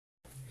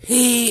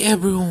Hey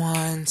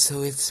everyone,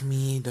 so it's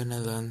me, Don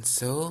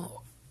Alonso,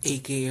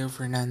 aka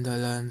Fernando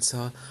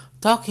Alonso,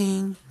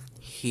 talking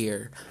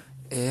here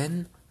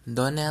in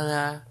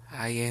Donella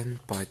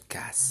Ayen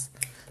Podcast.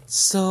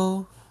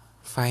 So,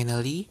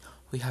 finally,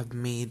 we have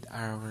made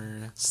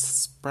our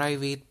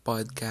private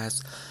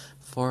podcast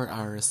for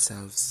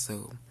ourselves.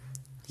 So,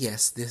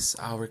 yes, this is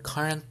our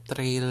current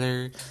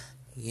trailer,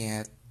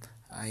 yet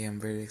I am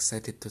very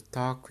excited to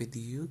talk with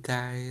you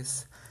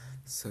guys.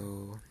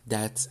 So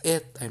that's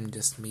it. I'm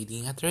just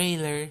making a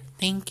trailer.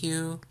 Thank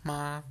you,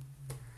 Ma.